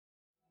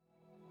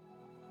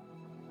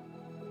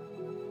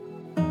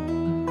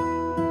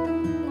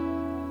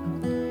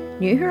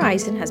New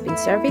Horizon has been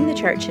serving the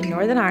church in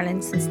Northern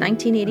Ireland since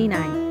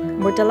 1989,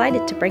 and we're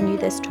delighted to bring you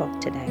this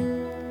talk today.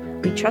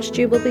 We trust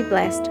you will be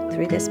blessed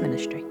through this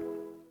ministry.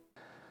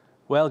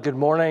 Well, good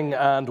morning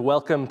and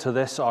welcome to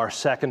this, our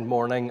second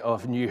morning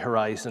of New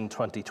Horizon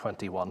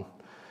 2021.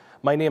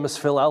 My name is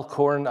Phil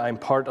Alcorn. I'm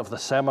part of the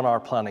seminar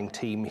planning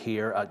team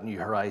here at New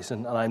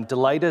Horizon, and I'm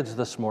delighted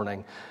this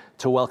morning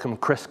to welcome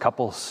Chris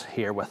Couples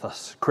here with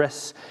us.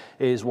 Chris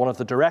is one of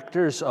the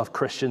directors of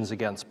Christians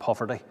Against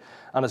Poverty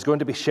and is going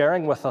to be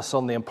sharing with us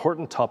on the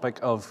important topic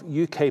of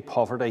UK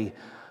poverty.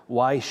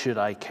 Why should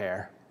I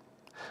care?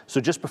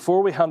 So just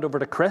before we hand over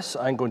to Chris,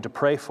 I'm going to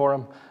pray for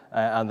him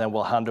and then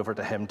we'll hand over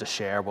to him to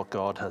share what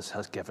God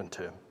has given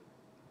to him.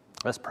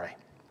 Let's pray.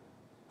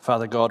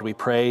 Father God, we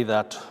pray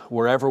that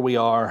wherever we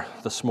are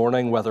this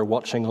morning, whether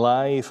watching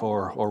live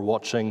or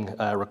watching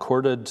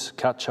recorded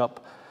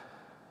catch-up,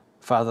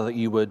 Father, that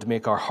you would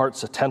make our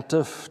hearts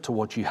attentive to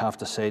what you have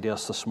to say to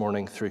us this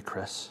morning through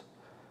Chris.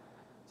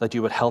 That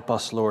you would help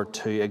us, Lord,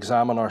 to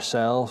examine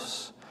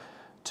ourselves,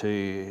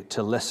 to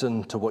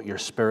listen to what your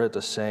Spirit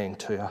is saying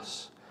to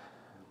us.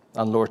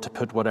 And Lord, to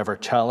put whatever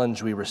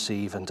challenge we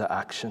receive into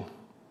action.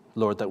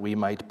 Lord, that we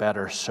might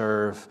better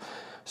serve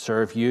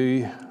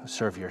you,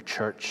 serve your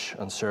church,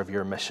 and serve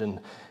your mission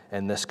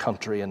in this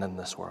country and in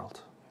this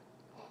world.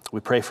 We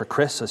pray for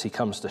Chris as he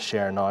comes to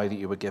share now, that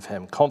you would give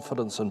him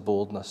confidence and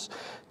boldness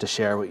to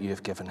share what you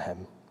have given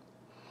him.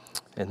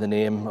 In the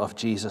name of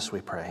Jesus we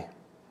pray.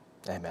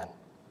 Amen.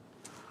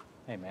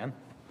 Amen.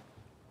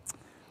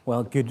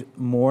 Well, good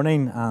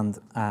morning and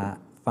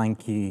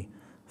thank you,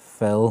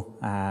 Phil.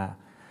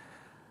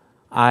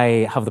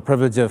 I have the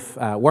privilege of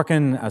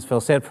working, as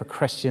Phil said, for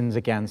Christians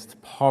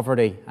Against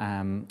Poverty,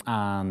 and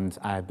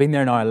I've been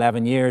there now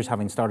 11 years,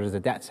 having started as a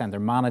debt centre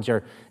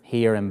manager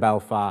here in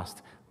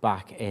Belfast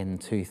back in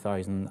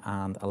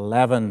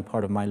 2011,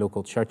 part of my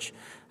local church,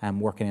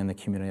 working in the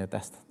community at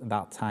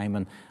that time.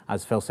 And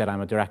as Phil said,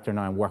 I'm a director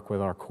now and work with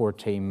our core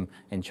team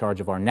in charge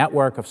of our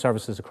network of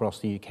services across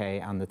the UK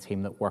and the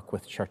team that work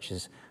with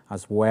churches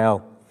as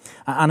well.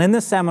 And in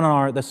this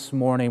seminar this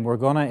morning, we're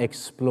going to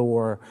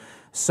explore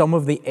some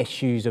of the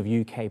issues of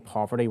UK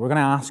poverty. We're going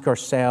to ask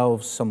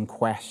ourselves some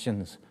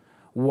questions.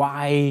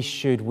 Why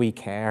should we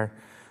care?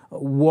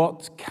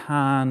 What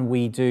can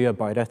we do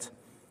about it?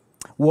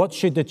 What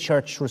should the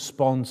church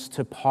response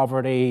to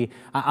poverty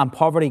and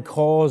poverty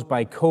caused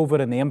by COVID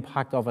and the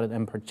impact of it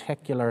in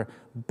particular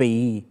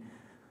be?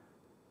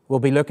 We'll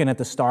be looking at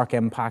the stark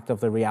impact of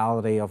the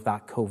reality of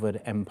that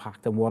COVID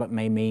impact and what it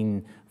may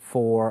mean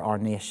for our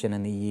nation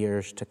in the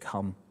years to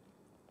come.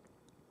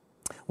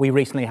 We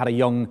recently had a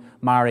young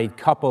married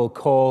couple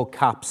call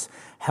CAP's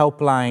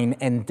helpline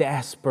in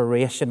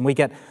desperation. We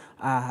get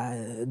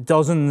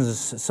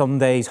dozens, some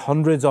days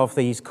hundreds of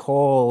these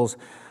calls,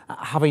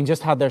 having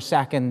just had their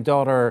second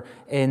daughter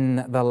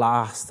in the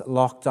last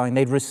lockdown.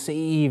 They'd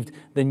received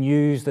the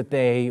news that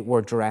they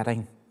were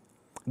dreading.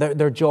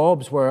 Their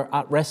jobs were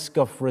at risk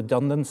of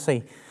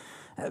redundancy.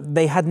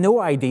 They had no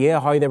idea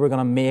how they were going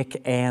to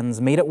make ends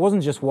meet. It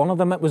wasn't just one of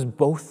them, it was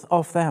both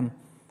of them.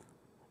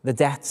 The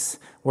debts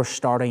were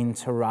starting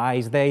to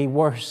rise. They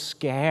were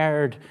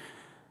scared.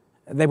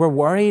 They were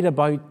worried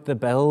about the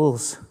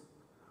bills.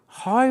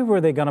 How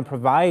were they going to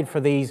provide for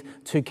these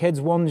two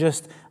kids, one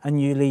just a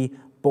newly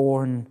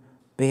born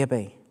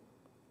baby?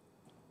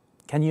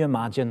 Can you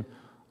imagine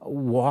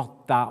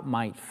what that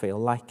might feel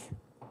like?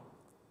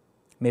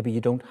 Maybe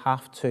you don't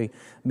have to.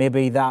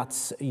 Maybe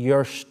that's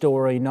your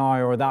story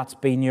now, or that's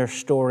been your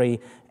story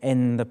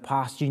in the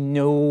past. You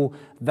know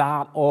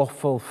that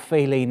awful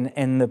feeling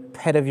in the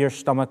pit of your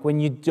stomach when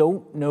you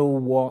don't know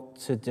what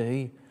to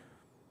do.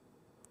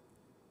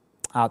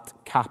 At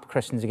CAP,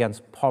 Christians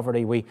Against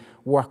Poverty, we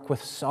work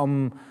with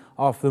some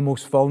of the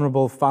most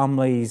vulnerable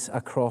families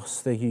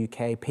across the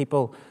UK,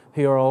 people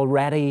who are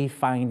already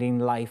finding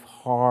life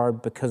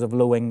hard because of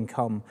low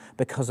income,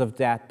 because of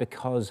debt,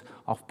 because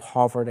of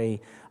poverty,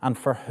 and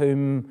for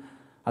whom,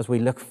 as we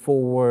look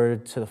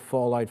forward to the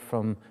fallout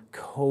from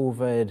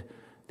COVID,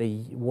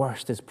 the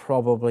worst is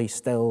probably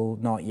still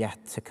not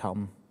yet to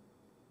come.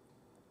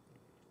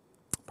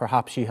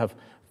 Perhaps you have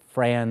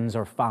friends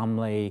or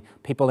family,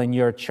 people in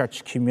your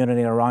church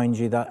community around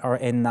you that are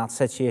in that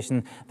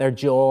situation. Their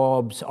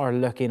jobs are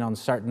looking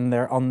uncertain,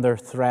 they're under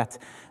threat,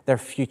 their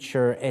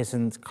future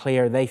isn't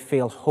clear, they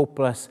feel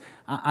hopeless,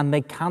 and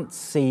they can't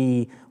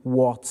see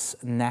what's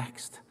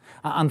next.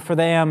 And for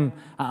them,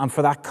 and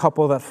for that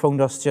couple that phoned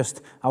us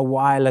just a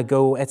while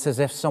ago, it's as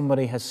if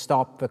somebody has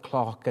stopped the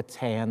clock at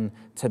 10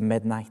 to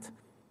midnight.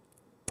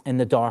 In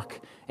the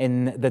dark,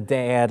 in the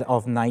dead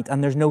of night,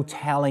 and there's no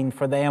telling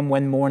for them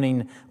when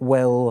morning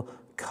will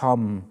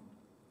come.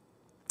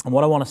 And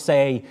what I want to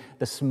say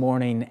this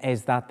morning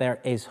is that there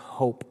is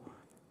hope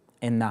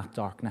in that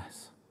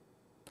darkness.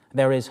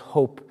 There is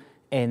hope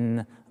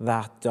in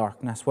that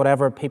darkness,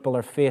 whatever people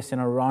are facing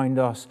around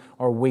us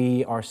or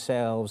we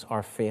ourselves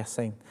are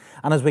facing.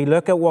 And as we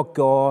look at what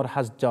God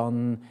has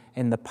done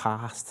in the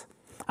past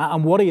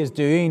and what he is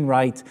doing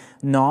right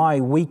now,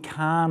 we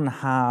can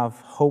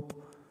have hope.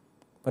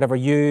 whatever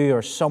you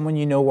or someone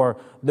you know or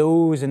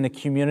those in the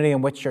community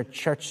in which your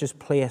church is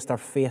placed are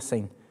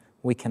facing,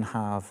 we can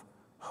have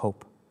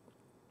hope.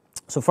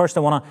 So first I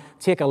want to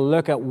take a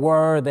look at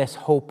where this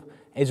hope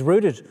is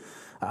rooted.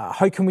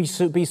 How can we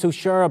be so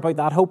sure about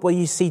that hope? Well,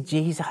 you see,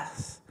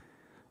 Jesus,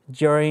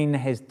 during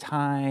his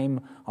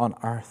time on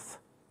earth,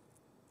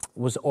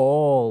 was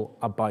all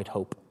about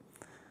hope.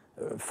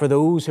 For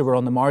those who were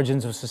on the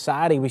margins of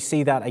society, we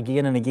see that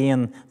again and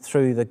again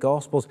through the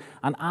Gospels.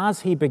 And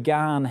as he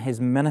began his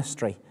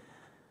ministry,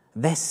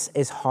 this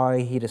is how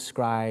he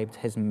described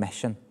his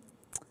mission.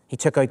 He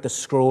took out the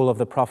scroll of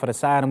the prophet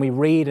Isaiah, and we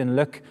read in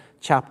Luke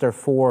chapter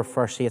 4,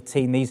 verse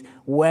 18, these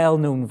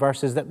well-known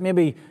verses that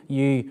maybe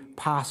you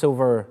pass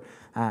over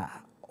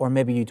or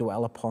maybe you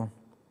dwell upon.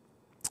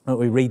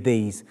 We read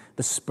these: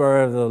 "The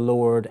Spirit of the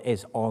Lord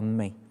is on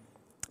me,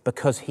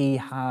 because he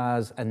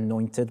has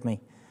anointed me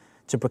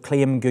to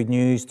proclaim good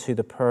news to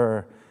the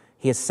poor.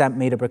 He has sent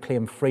me to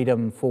proclaim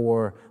freedom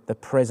for the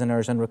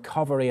prisoners and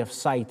recovery of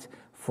sight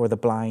for the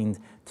blind,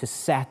 to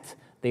set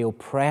the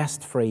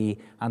oppressed free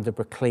and to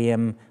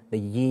proclaim the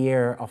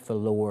year of the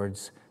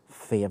Lord's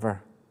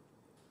favor."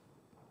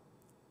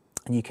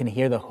 And you can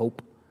hear the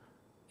hope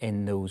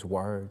in those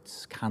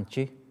words, can't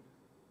you?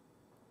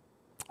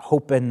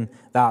 Hope in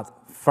that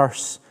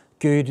first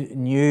good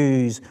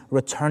news,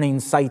 returning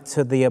sight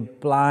to the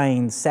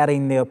blind,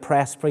 setting the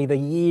oppressed free, the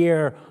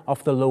year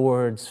of the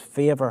Lord's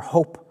favor.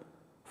 Hope,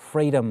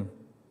 freedom.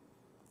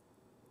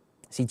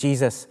 See,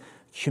 Jesus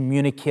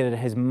communicated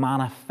his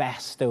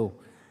manifesto,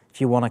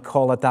 if you want to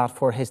call it that,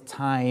 for his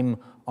time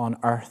on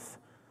earth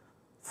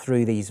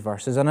through these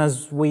verses. And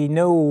as we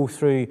know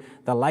through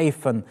the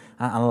life and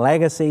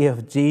legacy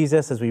of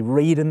Jesus, as we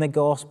read in the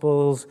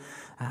Gospels,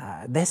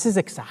 this is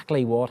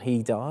exactly what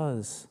he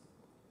does.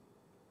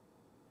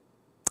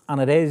 And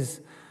it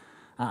is,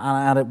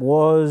 and it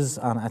was,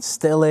 and it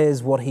still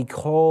is what he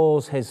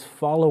calls his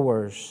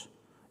followers,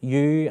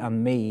 you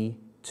and me,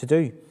 to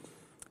do.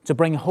 To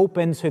bring hope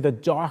into the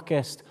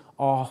darkest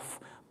of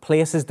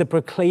places, to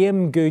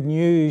proclaim good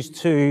news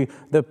to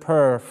the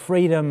poor,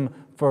 freedom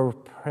for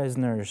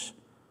prisoners.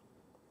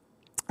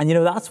 And you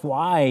know, that's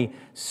why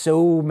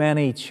so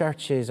many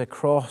churches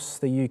across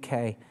the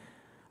UK,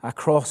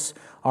 across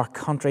our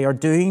country, are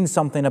doing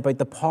something about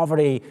the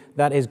poverty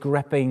that is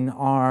gripping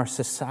our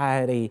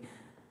society,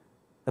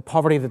 the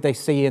poverty that they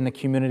see in the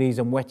communities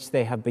in which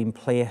they have been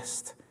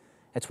placed.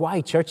 It's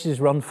why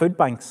churches run food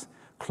banks,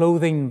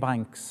 clothing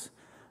banks,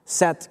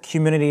 set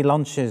community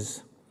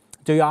lunches,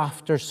 do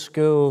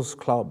after-schools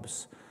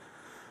clubs,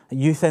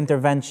 youth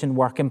intervention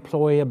work,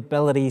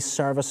 employability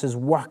services,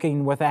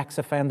 working with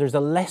ex-offenders. The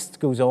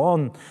list goes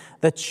on.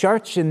 The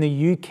church in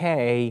the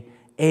UK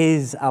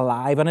is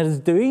alive, and it is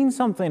doing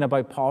something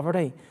about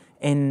poverty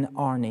in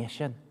our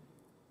nation.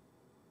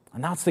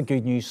 And that's the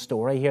good news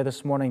story here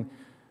this morning.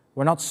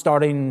 We're not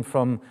starting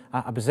from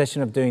a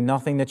position of doing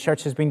nothing. The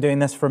church has been doing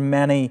this for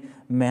many,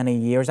 many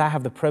years. I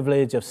have the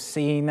privilege of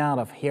seeing that,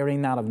 of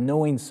hearing that, of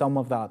knowing some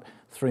of that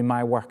through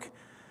my work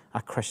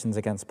at Christians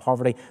Against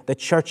Poverty. The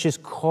church is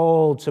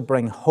called to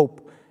bring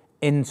hope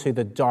into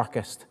the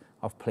darkest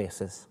of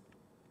places.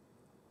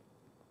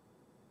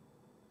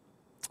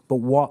 But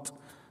what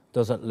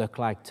does it look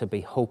like to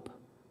be hope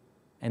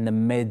in the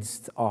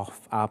midst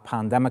of a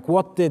pandemic?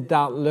 What did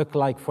that look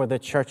like for the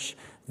church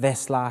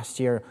this last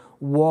year?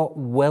 What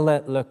will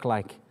it look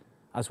like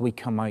as we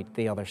come out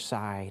the other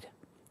side?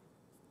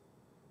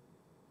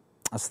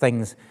 As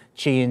things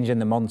change in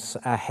the months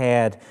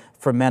ahead,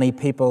 for many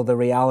people, the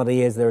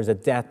reality is there's a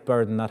debt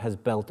burden that has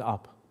built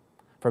up.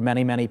 For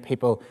many, many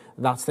people,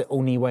 that's the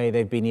only way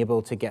they've been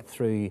able to get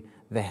through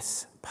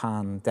this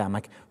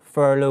pandemic.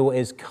 Furlough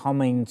is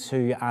coming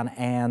to an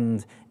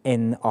end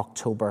in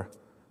October.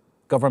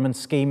 Government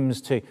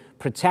schemes to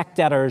protect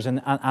debtors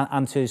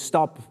and to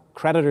stop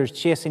creditors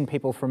chasing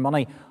people for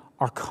money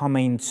are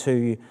coming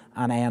to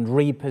an end.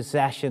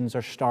 Repossessions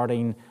are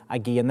starting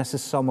again. This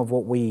is some of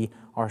what we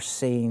are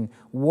seeing.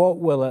 What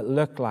will it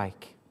look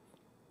like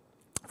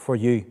for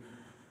you,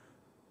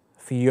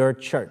 for your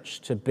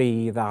church to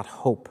be that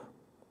hope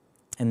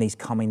in these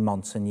coming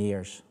months and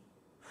years?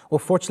 Well,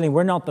 fortunately,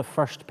 we're not the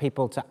first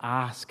people to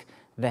ask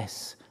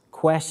this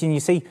question. You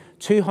see,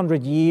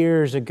 200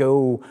 years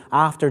ago,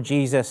 after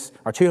Jesus,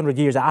 or 200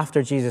 years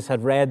after Jesus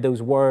had read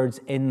those words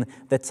in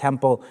the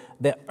temple,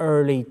 the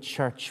early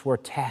church were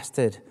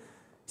tested.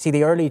 See,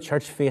 the early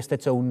church faced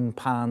its own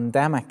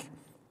pandemic.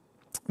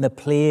 The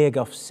plague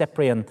of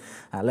Cyprian,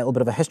 a little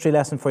bit of a history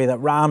lesson for you, that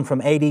ran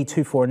from AD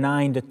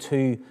 249 to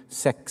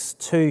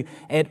 262.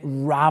 It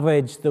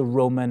ravaged the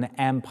Roman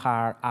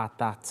Empire at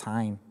that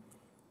time.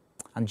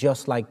 And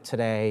just like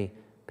today,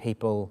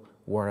 people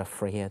were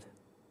afraid.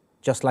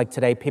 Just like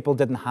today, people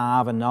didn't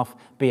have enough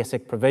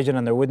basic provision,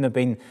 and there wouldn't have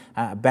been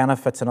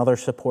benefits and other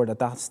support at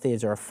that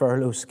stage, or a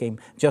furlough scheme.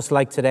 Just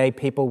like today,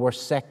 people were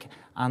sick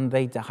and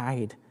they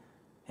died.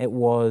 It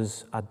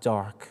was a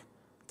dark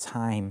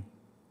time.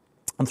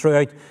 And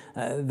throughout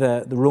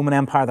the Roman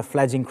Empire, the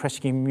fledgling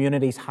Christian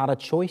communities had a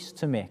choice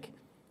to make.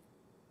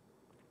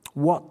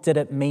 What did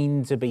it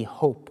mean to be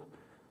hope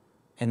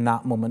in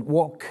that moment?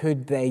 What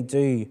could they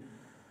do?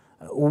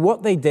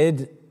 What they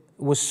did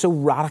was so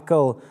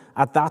radical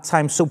at that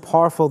time, so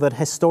powerful, that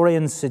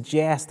historians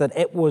suggest that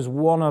it was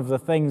one of the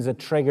things that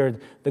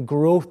triggered the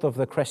growth of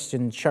the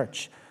Christian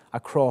church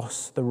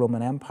across the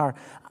Roman Empire.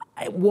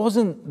 It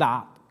wasn't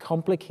that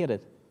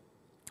complicated.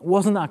 It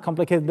wasn't that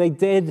complicated. They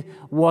did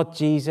what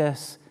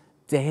Jesus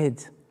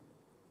did.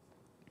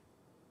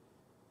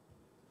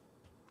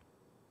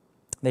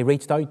 They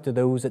reached out to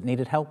those that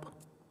needed help.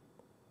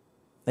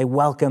 They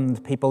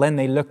welcomed people in.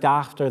 They looked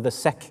after the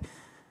sick.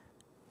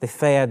 They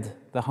fed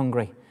the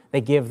hungry.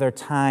 They gave their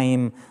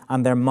time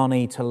and their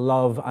money to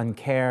love and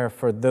care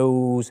for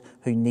those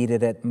who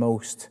needed it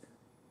most.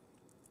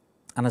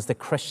 And as the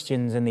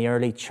Christians in the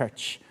early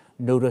church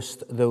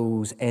noticed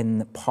those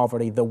in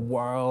poverty, the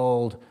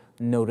world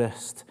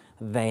noticed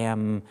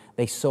them.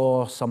 They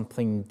saw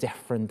something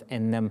different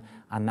in them,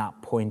 and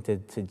that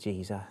pointed to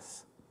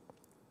Jesus.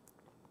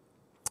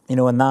 You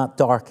know, in that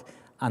dark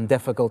and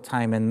difficult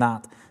time, in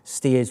that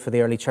stage for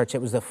the early church,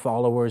 it was the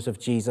followers of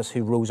Jesus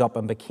who rose up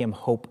and became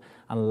hope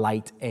and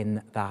light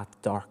in that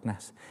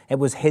darkness. It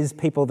was his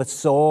people that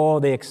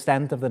saw the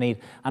extent of the need,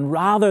 and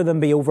rather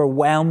than be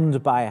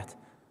overwhelmed by it,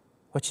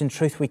 which in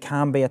truth we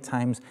can be at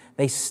times,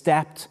 they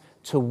stepped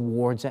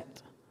towards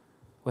it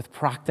with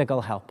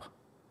practical help,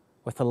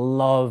 with the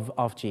love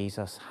of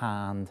Jesus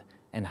hand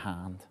in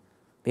hand.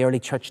 The early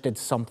church did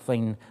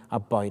something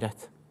about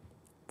it.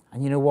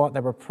 And you know what?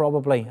 There were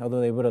probably, although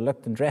they would have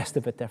looked and dressed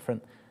a bit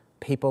different,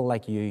 people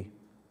like you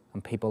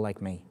and people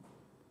like me.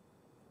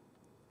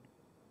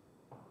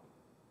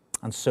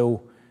 And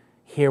so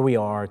here we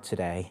are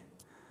today,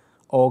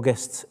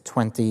 August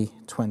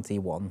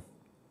 2021,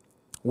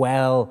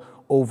 well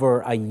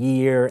over a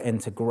year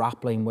into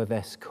grappling with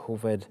this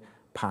COVID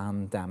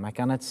pandemic.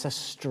 And it's a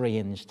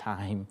strange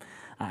time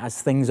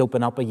as things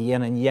open up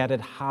again, and yet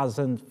it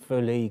hasn't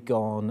fully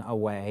gone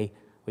away.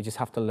 We just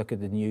have to look at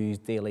the news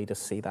daily to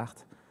see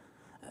that.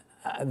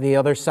 The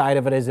other side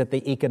of it is that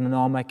the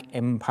economic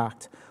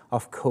impact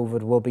of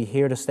COVID will be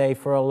here to stay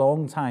for a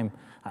long time.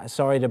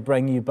 Sorry to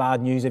bring you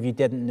bad news if you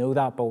didn't know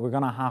that, but we're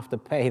going to have to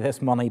pay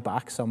this money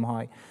back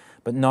somehow.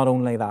 But not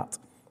only that,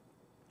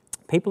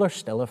 people are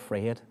still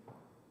afraid.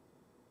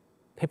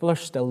 People are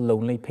still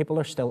lonely. People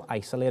are still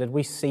isolated.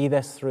 We see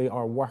this through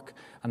our work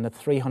and the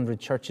 300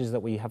 churches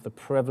that we have the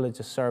privilege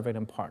of serving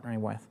and partnering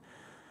with.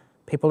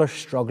 People are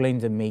struggling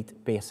to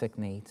meet basic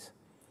needs.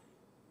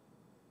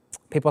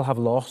 People have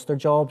lost their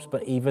jobs,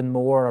 but even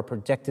more are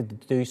predicted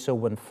to do so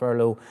when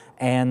furlough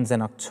ends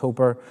in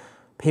October.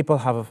 People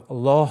have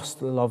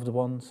lost loved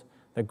ones.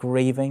 They're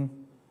grieving.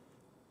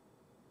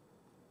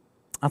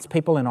 That's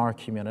people in our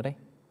community.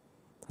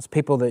 That's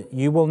people that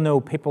you will know,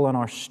 people on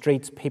our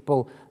streets,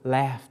 people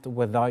left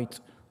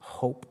without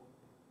hope.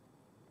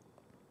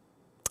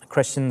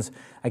 Christians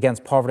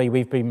Against Poverty,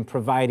 we've been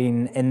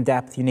providing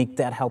in-depth, unique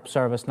debt help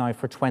service now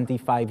for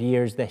 25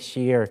 years this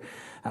year.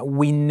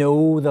 We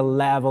know the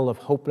level of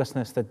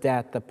hopelessness that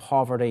debt, that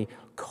poverty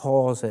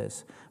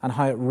causes, and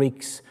how it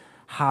wreaks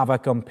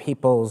havoc on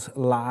people's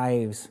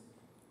lives.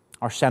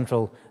 Our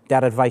central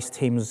debt advice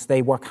teams,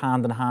 they work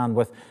hand in hand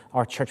with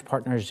our church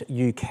partners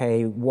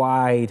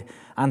UK-wide,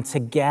 and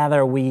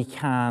together we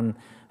can,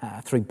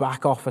 through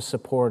back office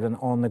support and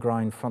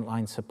on-the-ground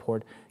frontline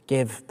support,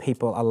 give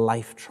people a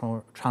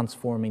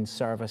life-transforming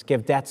service,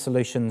 give debt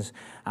solutions,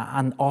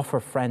 and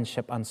offer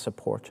friendship and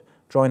support,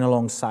 drawing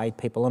alongside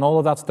people. And all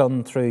of that's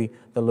done through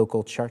the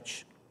local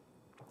church.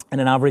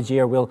 In an average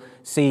year, we'll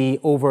see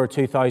over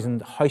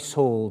 2,000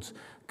 households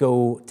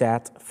go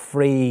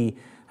debt-free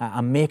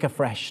and make a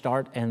fresh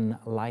start in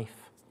life.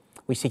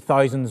 We see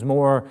thousands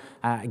more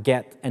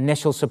get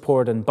initial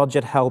support and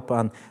budget help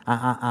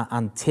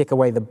and take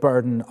away the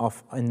burden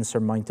of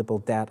insurmountable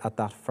debt at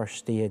that first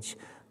stage,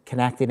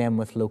 connecting them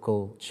with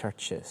local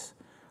churches.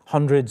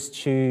 Hundreds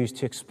choose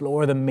to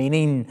explore the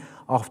meaning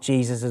of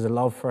Jesus'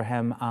 love for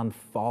him and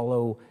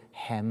follow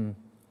him,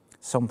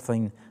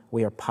 something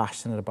we are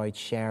passionate about,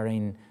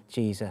 sharing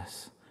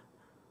Jesus.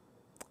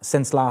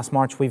 Since last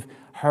March, we've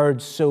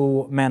heard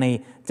so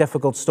many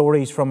difficult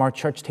stories from our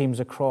church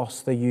teams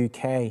across the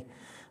UK.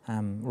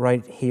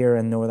 Right here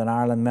in Northern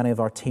Ireland, many of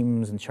our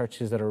teams and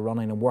churches that are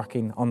running and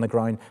working on the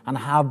ground and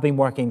have been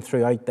working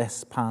throughout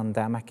this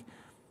pandemic.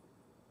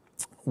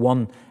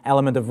 One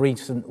element of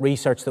recent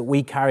research that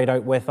we carried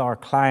out with our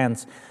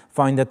clients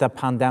found that the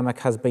pandemic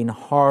has been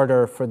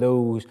harder for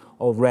those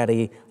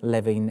already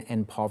living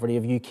in poverty.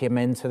 If you came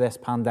into this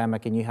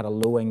pandemic and you had a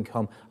low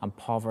income and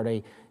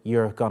poverty,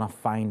 you're going to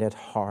find it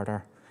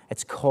harder.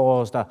 It's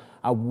caused a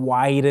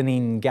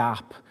widening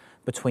gap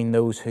between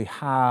those who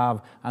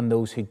have and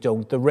those who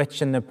don't, the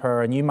rich and the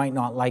poor. And you might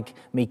not like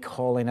me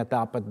calling it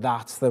that, but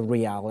that's the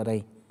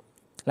reality.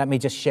 Let me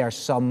just share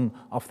some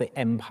of the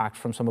impact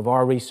from some of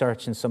our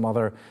research and some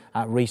other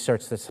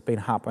research that's been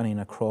happening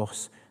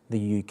across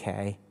the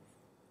UK.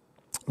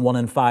 1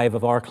 in 5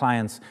 of our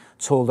clients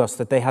told us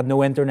that they had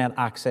no internet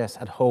access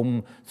at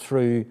home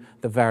through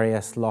the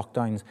various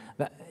lockdowns.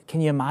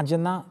 Can you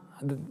imagine that?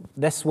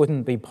 This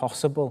wouldn't be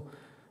possible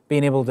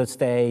being able to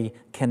stay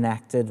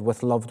connected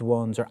with loved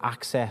ones or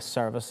access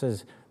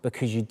services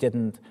because you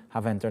didn't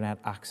have internet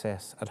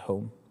access at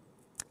home.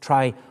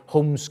 Try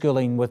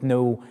homeschooling with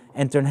no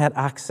internet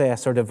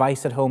access or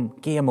device at home.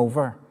 Game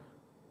over.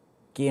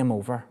 Game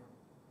over.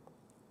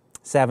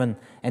 7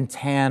 in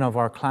 10 of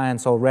our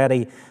clients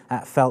already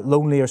felt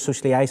lonely or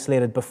socially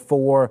isolated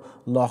before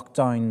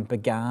lockdown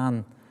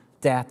began.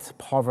 Debt,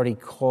 poverty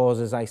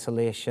causes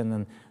isolation,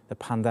 and the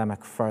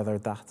pandemic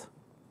furthered that.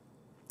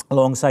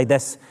 Alongside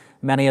this,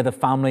 many of the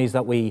families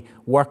that we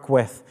work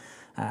with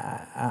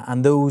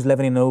and those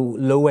living in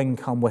low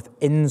income with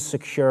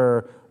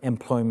insecure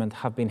employment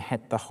have been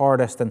hit the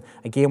hardest. And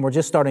again, we're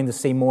just starting to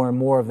see more and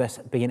more of this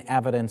being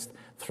evidenced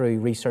through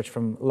research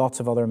from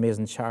lots of other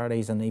amazing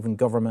charities and even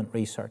government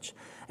research.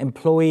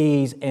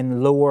 Employees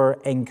in lower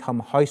income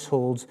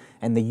households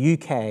in the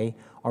UK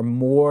are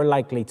more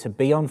likely to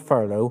be on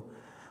furlough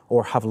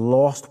or have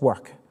lost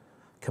work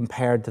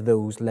compared to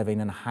those living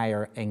in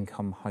higher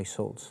income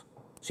households.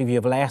 So if you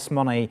have less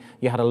money,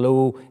 you had a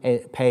low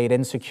paid,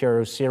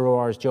 insecure, 0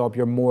 hours job,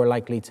 you're more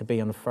likely to be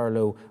on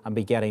furlough and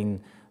be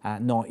getting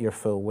not your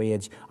full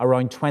wage.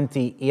 Around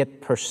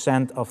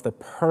 28% of the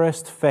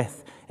poorest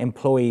fifth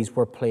employees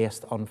were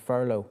placed on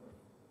furlough.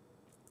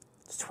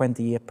 It's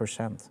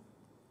 28%.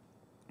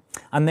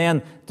 And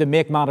then, to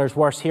make matters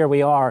worse, here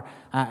we are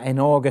in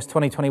August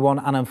 2021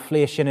 and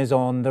inflation is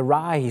on the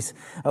rise.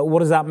 What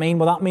does that mean?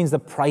 Well, that means the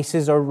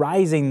prices are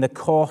rising. The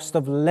cost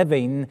of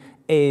living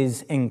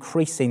is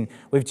increasing.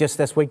 We've just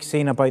this week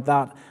seen about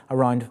that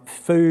around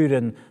food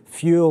and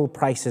fuel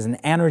prices and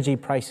energy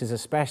prices,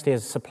 especially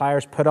as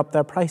suppliers put up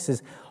their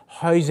prices.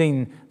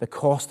 Housing, the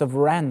cost of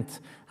rent,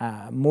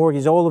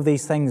 mortgage, all of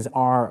these things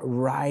are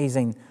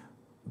rising.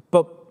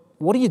 But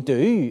what do you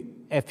do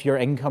if your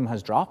income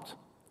has dropped?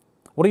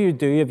 What do you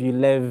do if you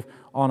live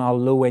on a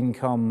low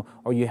income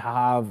or you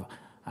have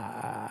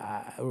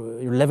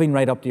you're living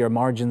right up to your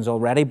margins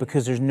already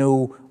because there's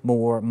no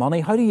more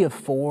money? How do you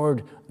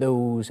afford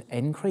those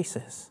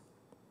increases?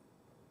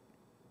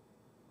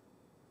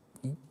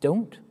 You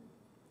don't.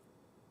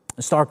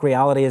 The stark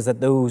reality is that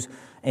those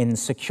in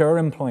secure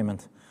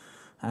employment,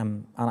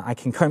 and I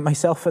can count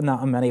myself in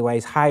that in many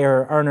ways,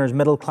 higher earners,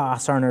 middle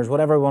class earners,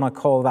 whatever you want to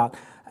call that,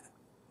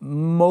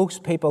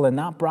 most people in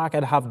that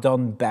bracket have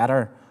done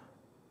better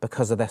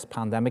because of this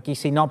pandemic. You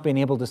see, not being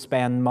able to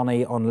spend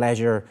money on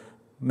leisure,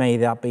 may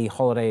that be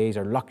holidays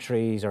or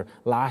luxuries, or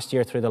last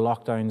year through the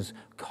lockdowns,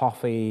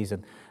 coffees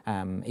and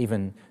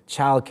even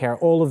childcare,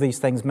 all of these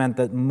things meant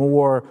that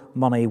more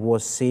money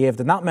was saved.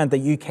 And that meant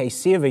that UK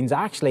savings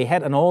actually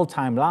hit an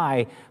all-time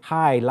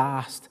high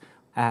last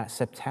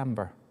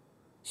September.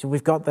 So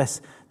we've got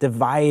this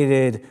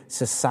divided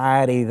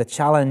society. The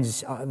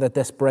challenge that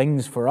this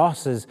brings for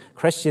us as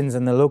Christians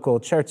in the local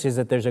church is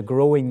that there's a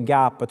growing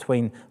gap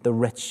between the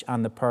rich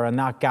and the poor, and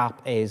that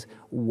gap is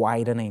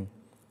widening,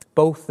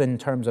 both in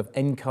terms of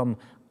income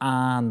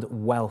and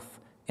wealth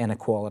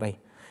inequality.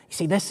 You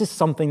see, this is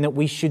something that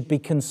we should be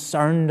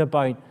concerned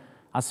about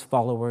as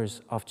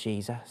followers of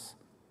Jesus.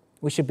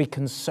 We should be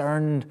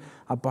concerned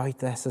about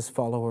this as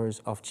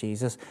followers of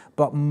Jesus.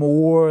 But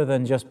more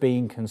than just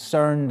being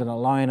concerned and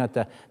allowing it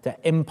to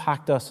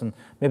impact us and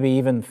maybe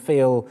even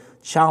feel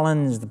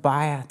challenged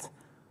by it,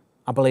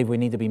 I believe we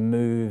need to be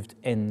moved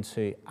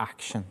into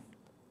action.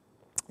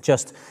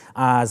 Just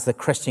as the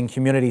Christian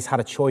communities had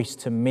a choice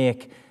to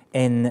make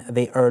in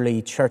the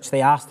early church,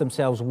 they asked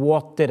themselves,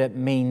 what did it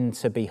mean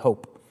to be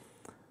hope?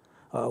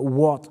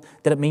 What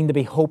did it mean to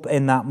be hope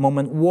in that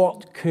moment?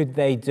 What could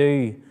they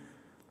do?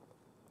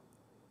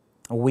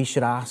 We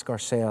should ask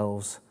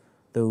ourselves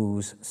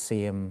those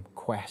same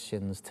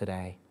questions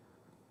today.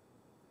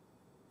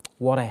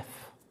 What if?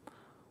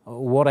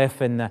 What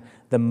if in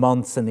the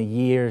months and the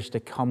years to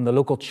come, the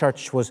local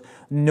church was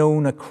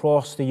known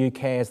across the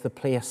UK as the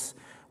place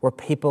where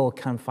people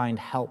can find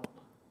help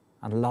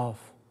and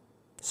love,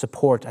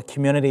 support, a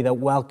community that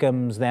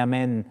welcomes them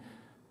in,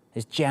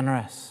 is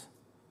generous,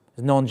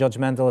 is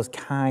non-judgmental, is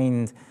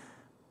kind,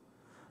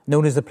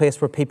 known as the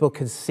place where people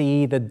could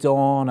see the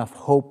dawn of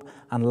hope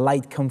and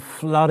light come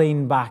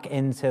flooding back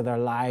into their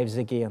lives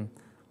again.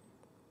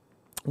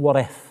 What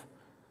if,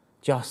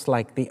 just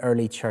like the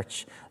early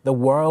church, the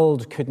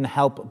world couldn't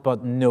help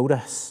but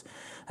notice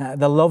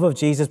the love of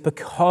Jesus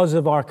because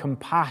of our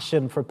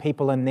compassion for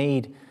people in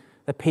need,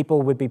 that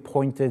people would be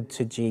pointed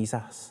to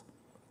Jesus?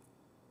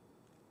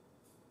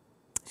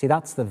 See,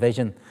 that's the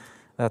vision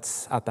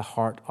that's at the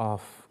heart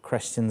of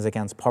Christians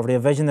Against Poverty, a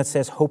vision that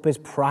says hope is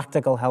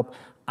practical help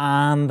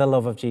and the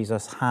love of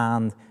Jesus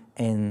hand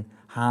in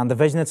hand. The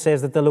vision that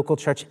says that the local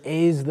church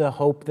is the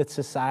hope that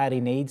society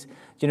needs. Do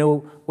you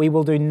know, we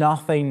will do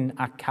nothing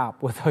at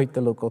CAP without the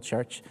local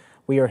church.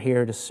 We are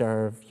here to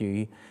serve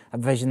you. A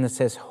vision that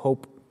says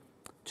hope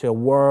to a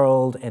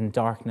world in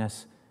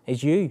darkness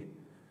is you.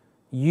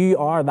 You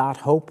are that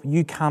hope.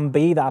 You can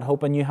be that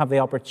hope, and you have the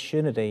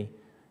opportunity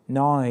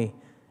now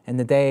in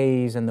the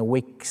days and the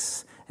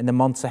weeks and the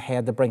months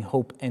ahead to bring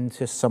hope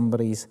into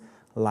somebody's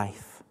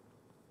life.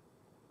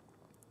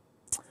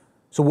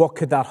 So what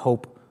could that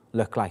hope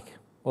look like?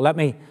 Well, let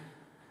me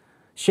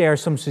share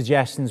some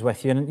suggestions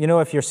with you. And you know,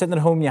 if you're sitting at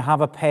home, you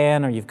have a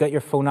pen or you've got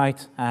your phone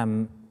out,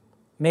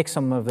 write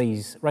some of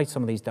these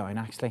down,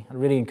 actually. I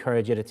really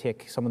encourage you to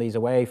take some of these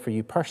away for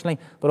you personally,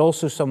 but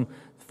also some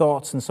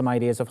thoughts and some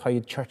ideas of how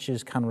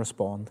churches can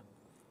respond.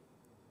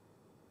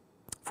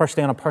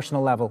 Firstly, on a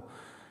personal level,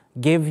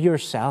 give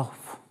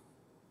yourself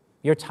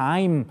your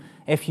time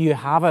if you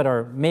have it,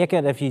 or make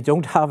it if you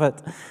don't have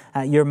it,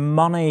 your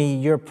money,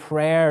 your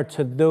prayer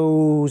to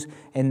those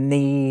in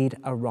need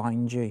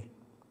around you.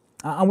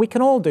 And we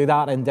can all do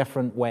that in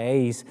different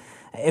ways.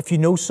 If you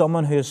know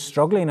someone who is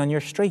struggling on your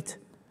street,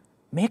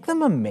 make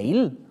them a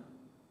meal.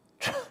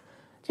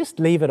 Just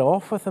leave it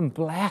off with them,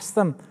 bless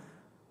them,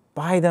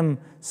 buy them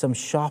some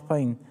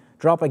shopping,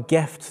 drop a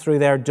gift through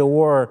their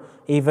door,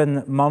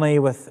 even money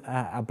with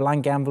a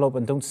blank envelope,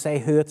 and don't say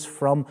who it's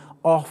from.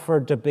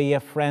 Offer to be a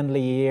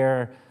friendly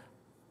ear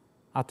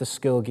at the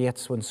school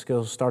gates when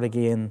schools start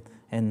again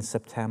in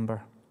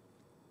September.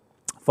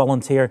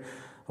 Volunteer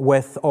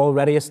with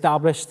already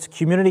established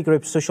community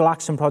groups, social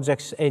action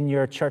projects in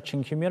your church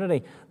and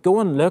community. Go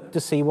and look to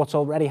see what's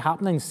already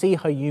happening. See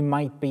how you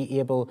might be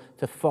able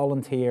to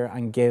volunteer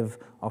and give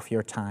of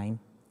your time.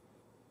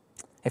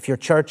 If your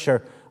church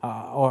or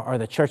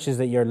the churches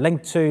that you're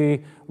linked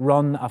to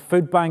run a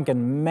food bank,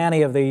 and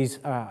many of these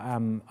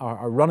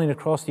are running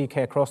across the UK,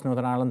 across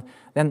Northern Ireland,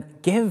 then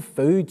give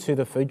food to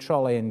the food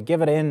trolley and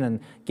give it in and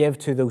give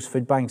to those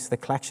food banks, the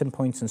collection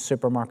points and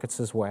supermarkets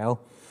as well.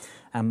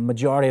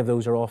 Majority of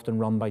those are often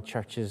run by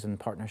churches in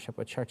partnership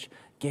with church.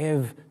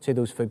 Give to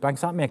those food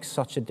banks. That makes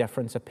such a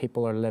difference if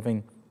people are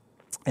living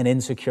in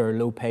insecure,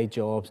 low-paid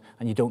jobs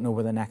and you don't know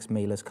where the next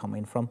meal is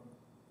coming from.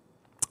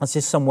 That's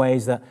just some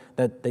ways that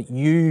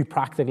you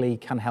practically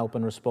can help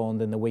and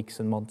respond in the weeks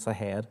and months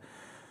ahead.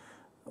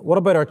 What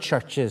about our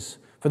churches?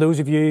 For those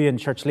of you in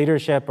church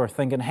leadership are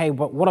thinking, hey,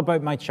 what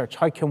about my church?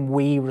 How can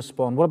we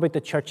respond? What about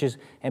the churches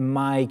in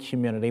my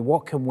community?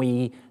 What can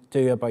we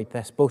do about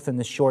this, both in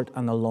the short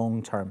and the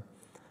long term?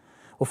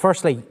 Well,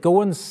 firstly,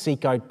 go and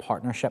seek out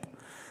partnership.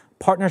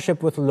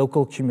 Partnership with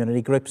local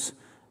community groups.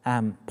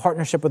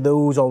 Partnership with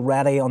those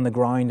already on the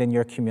ground in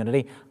your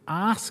community.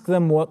 Ask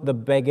them what the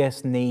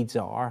biggest needs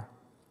are.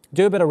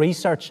 Do a bit of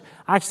research.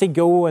 Actually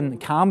go and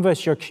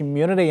canvass your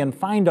community and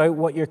find out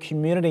what your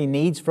community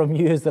needs from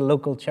you as the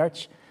local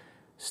church.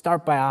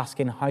 Start by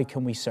asking, how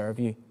can we serve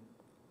you?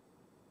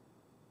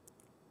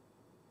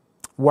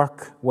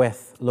 Work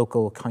with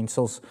local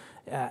councils.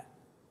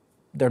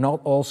 They're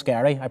not all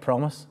scary, I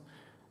promise.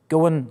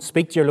 Go and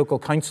speak to your local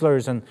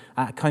councillors and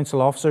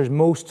council officers.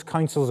 Most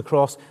councils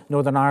across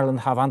Northern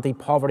Ireland have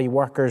anti-poverty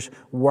workers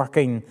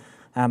working,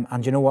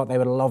 and you know what? They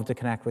would love to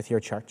connect with your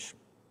church.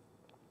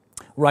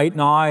 Right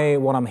now,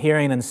 what I'm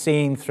hearing and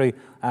seeing through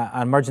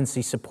an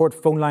emergency support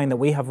phone line that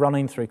we have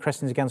running through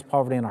Christians Against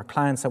Poverty and our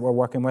clients that we're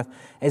working with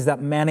is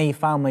that many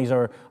families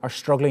are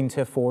struggling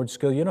to afford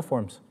school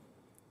uniforms.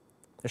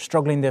 They're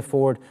struggling to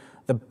afford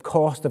the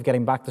cost of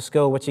getting back to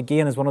school, which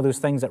again is one of those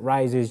things that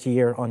rises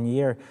year on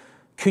year.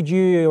 Could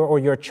you or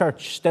your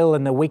church, still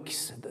in the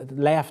weeks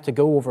left to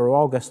go over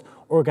August,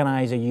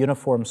 organise a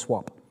uniform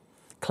swap?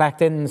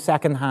 Collect in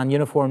second-hand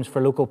uniforms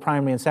for local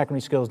primary and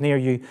secondary schools near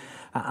you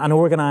and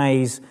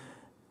organise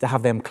to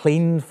have them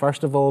cleaned,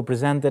 first of all,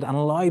 presented, and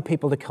allow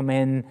people to come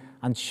in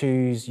and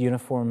choose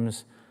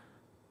uniforms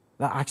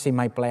that actually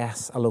might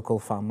bless a local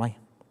family.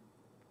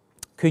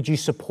 Could you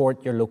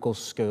support your local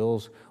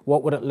schools?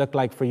 What would it look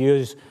like for you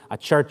as a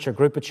church or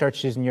group of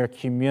churches in your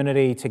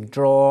community to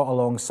draw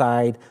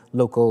alongside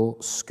local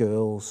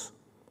schools?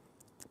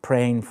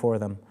 Praying for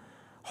them.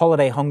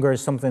 Holiday hunger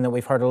is something that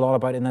we've heard a lot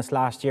about in this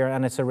last year,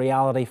 and it's a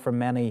reality for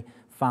many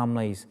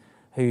families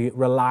who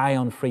rely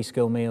on free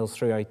school meals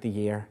throughout the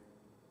year.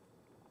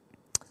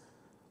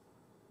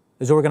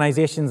 There's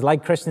organisations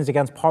like Christians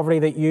Against Poverty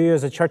that you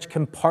as a church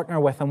can partner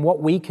with, and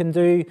what we can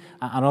do,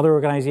 and other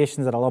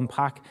organisations that I'll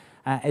unpack,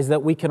 is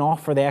that we can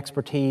offer the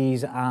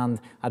expertise and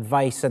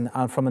advice and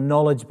from a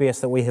knowledge base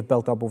that we have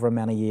built up over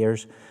many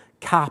years.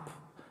 CAP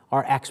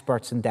are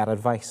experts in debt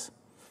advice.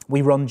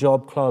 We run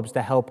job clubs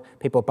to help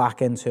people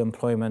back into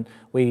employment.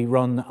 We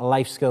run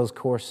life skills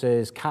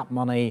courses, CAP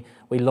Money.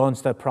 We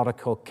launched a product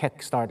called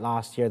Kickstart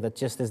last year that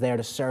just is there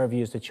to serve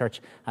you as the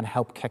church and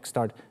help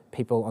kickstart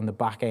people on the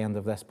back end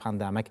of this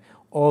pandemic.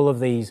 All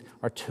of these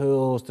are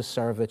tools to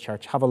serve the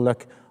church. Have a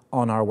look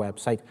on our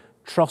website.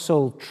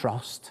 Trussell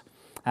Trust.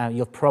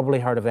 You've probably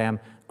heard of them.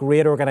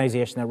 Great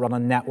organisation that run a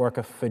network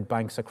of food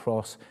banks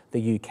across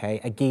the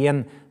UK.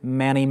 Again,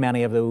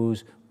 many of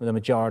those, the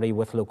majority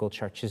with local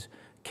churches.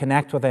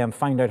 Connect with them,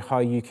 find out how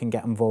you can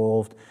get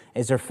involved.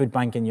 Is there a food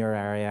bank in your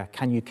area?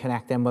 Can you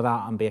connect in with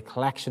that and be a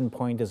collection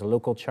point as a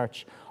local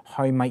church?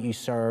 How might you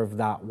serve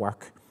that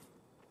work?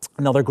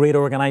 Another great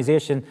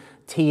organisation,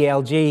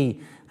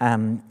 TLG.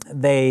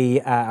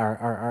 They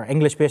are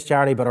English-based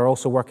charity, but are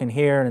also working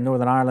here in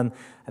Northern Ireland.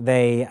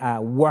 They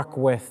work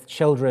with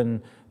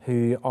children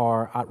who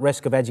are at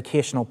risk of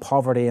educational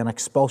poverty and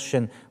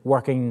expulsion,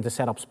 working to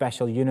set up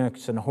special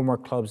units and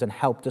homework clubs and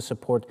help to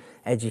support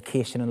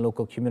education in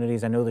local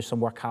communities. I know there's some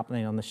work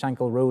happening on the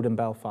Shankill Road in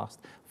Belfast,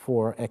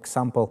 for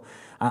example.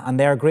 And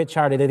they're a great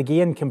charity that,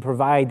 again, can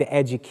provide the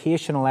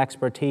educational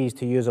expertise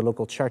to use a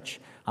local church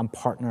and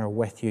partner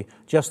with you.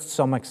 Just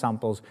some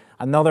examples.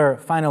 Another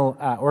final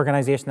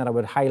organisation that I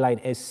would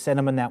highlight is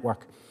Cinema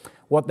Network.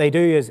 What they do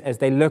is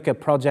they look at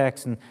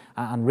projects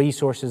and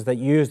resources that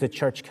you as the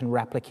church can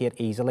replicate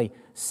easily.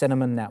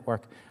 Cinema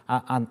Network.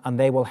 And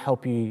they will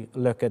help you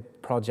look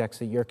at projects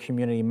that your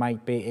community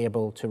might be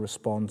able to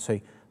respond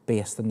to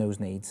based on those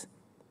needs.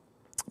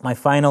 My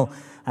final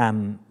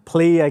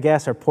plea, I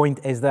guess, or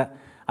point is that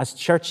as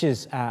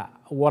churches,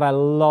 what I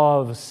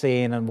love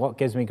seeing and what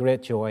gives me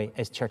great joy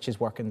is churches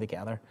working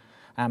together.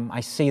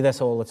 I see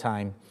this all the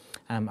time.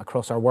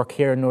 Across our work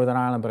here in Northern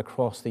Ireland, but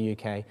across the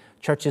UK.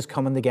 Churches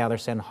coming together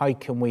saying, how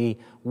can we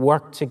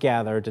work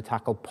together to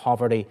tackle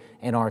poverty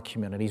in our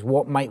communities?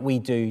 What might we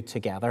do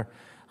together?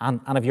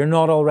 And if you're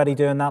not already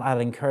doing that,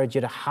 I'd encourage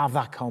you to have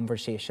that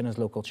conversation as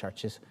local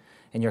churches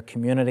in your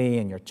community,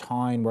 in your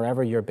town,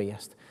 wherever you're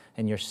based,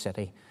 in your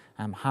city.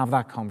 Have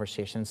that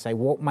conversation and say,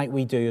 what might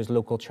we do as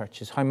local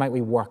churches? How might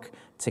we work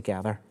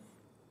together?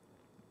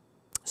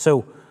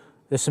 So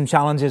there's some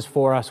challenges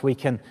for us. We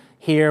can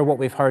hear what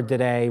we've heard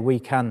today. We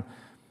can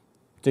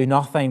do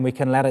nothing. We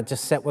can let it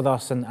just sit with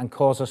us and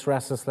cause us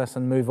restlessness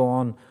and move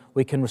on.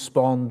 We can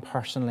respond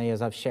personally,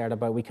 as I've shared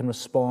about. We can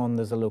respond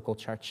as a local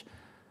church.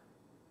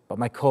 But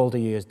my call to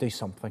you is do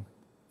something.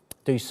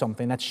 Do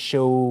something. Let's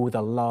show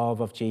the love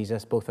of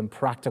Jesus, both in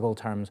practical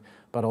terms,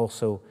 but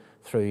also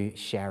through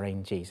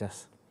sharing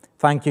Jesus.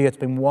 Thank you. It's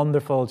been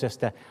wonderful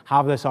just to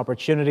have this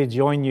opportunity to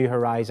join New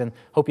Horizon.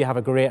 Hope you have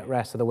a great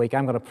rest of the week.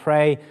 I'm going to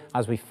pray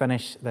as we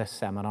finish this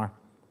seminar.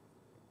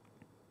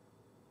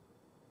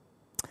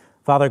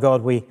 Father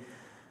God, we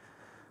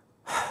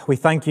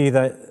thank you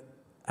that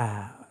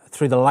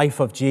through the life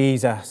of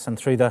Jesus and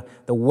through the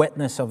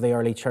witness of the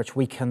early church,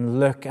 we can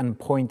look and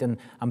point and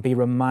be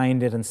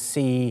reminded and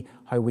see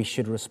how we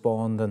should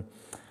respond. And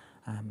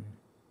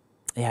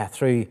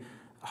through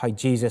how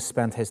Jesus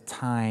spent his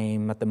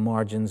time at the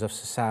margins of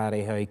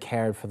society, how he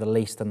cared for the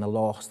least and the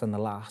lost and the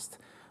last,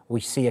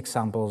 we see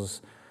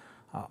examples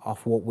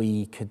of what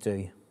we could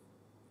do.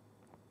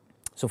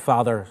 So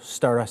Father,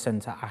 stir us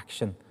into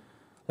action.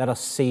 Let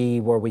us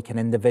see where we can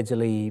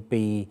individually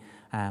be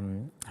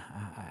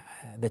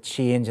the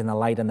change and the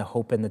light and the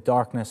hope in the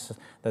darkness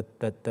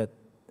that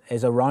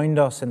is around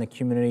us in the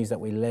communities that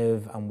we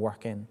live and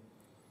work in.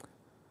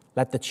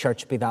 Let the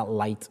church be that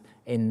light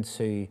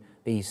into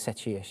these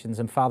situations.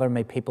 And Father,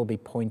 may people be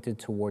pointed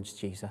towards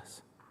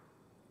Jesus.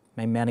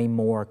 May many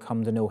more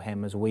come to know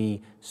him as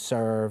we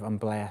serve and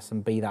bless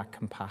and be that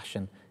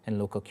compassion in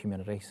local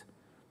communities.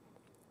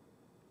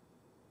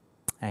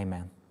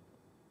 Amen.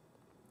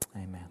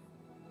 Amen.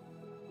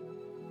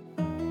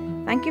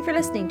 Thank you for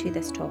listening to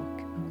this talk.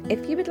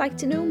 If you would like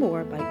to know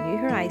more about New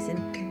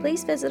Horizon,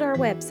 please visit our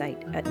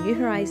website at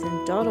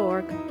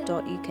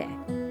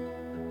newhorizon.org.uk.